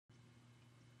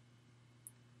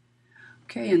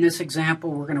Okay, in this example,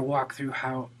 we're going to walk through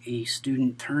how a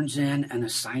student turns in an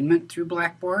assignment through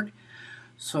Blackboard.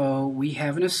 So we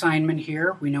have an assignment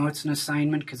here. We know it's an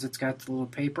assignment because it's got the little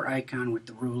paper icon with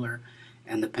the ruler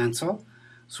and the pencil.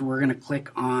 So we're going to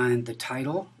click on the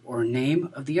title or name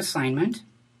of the assignment.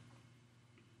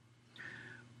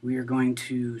 We are going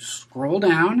to scroll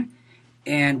down,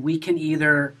 and we can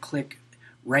either click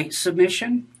Write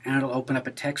Submission, and it'll open up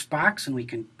a text box, and we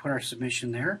can put our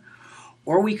submission there.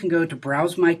 Or we can go to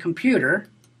Browse My Computer,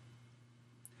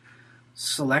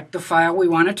 select the file we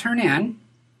want to turn in,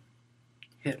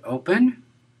 hit Open.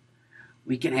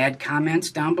 We can add comments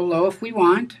down below if we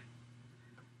want,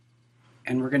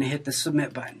 and we're going to hit the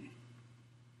Submit button.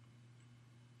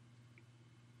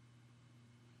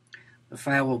 The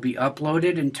file will be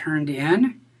uploaded and turned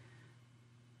in,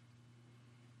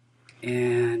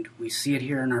 and we see it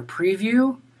here in our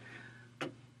preview.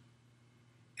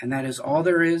 And that is all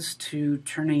there is to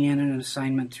turning in an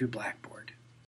assignment through Blackboard.